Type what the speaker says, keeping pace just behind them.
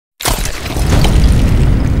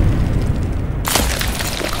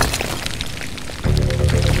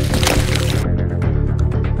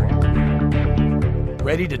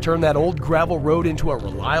Ready to turn that old gravel road into a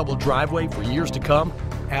reliable driveway for years to come?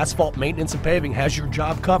 Asphalt Maintenance and Paving has your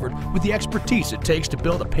job covered with the expertise it takes to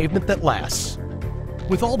build a pavement that lasts.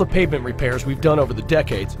 With all the pavement repairs we've done over the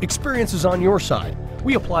decades, experience is on your side.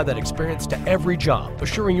 We apply that experience to every job,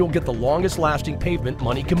 assuring you'll get the longest lasting pavement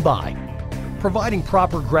money can buy. Providing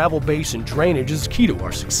proper gravel base and drainage is key to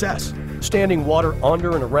our success. Standing water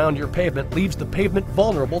under and around your pavement leaves the pavement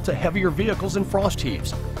vulnerable to heavier vehicles and frost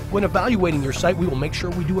heaves. When evaluating your site, we will make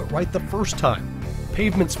sure we do it right the first time.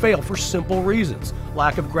 Pavements fail for simple reasons: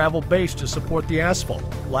 lack of gravel base to support the asphalt,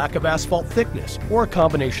 lack of asphalt thickness, or a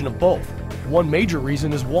combination of both. One major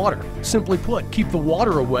reason is water. Simply put, keep the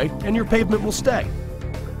water away and your pavement will stay.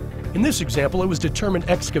 In this example, it was determined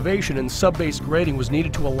excavation and subbase grading was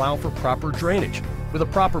needed to allow for proper drainage. With a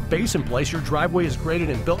proper base in place, your driveway is graded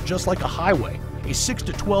and built just like a highway. A 6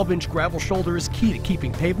 to 12-inch gravel shoulder is key to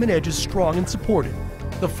keeping pavement edges strong and supported.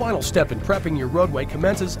 The final step in prepping your roadway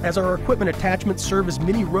commences as our equipment attachments serve as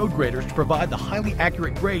mini road graders to provide the highly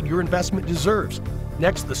accurate grade your investment deserves.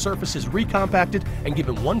 Next, the surface is recompacted and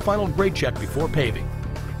given one final grade check before paving.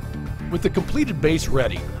 With the completed base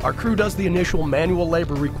ready, our crew does the initial manual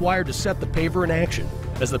labor required to set the paver in action.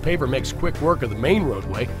 As the paver makes quick work of the main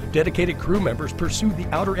roadway, dedicated crew members pursue the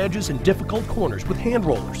outer edges and difficult corners with hand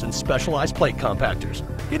rollers and specialized plate compactors.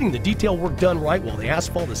 Getting the detail work done right while the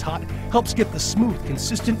asphalt is hot helps get the smooth,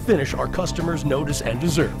 consistent finish our customers notice and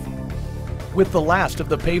deserve. With the last of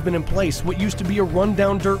the pavement in place, what used to be a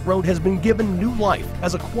rundown dirt road has been given new life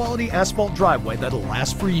as a quality asphalt driveway that'll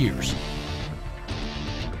last for years.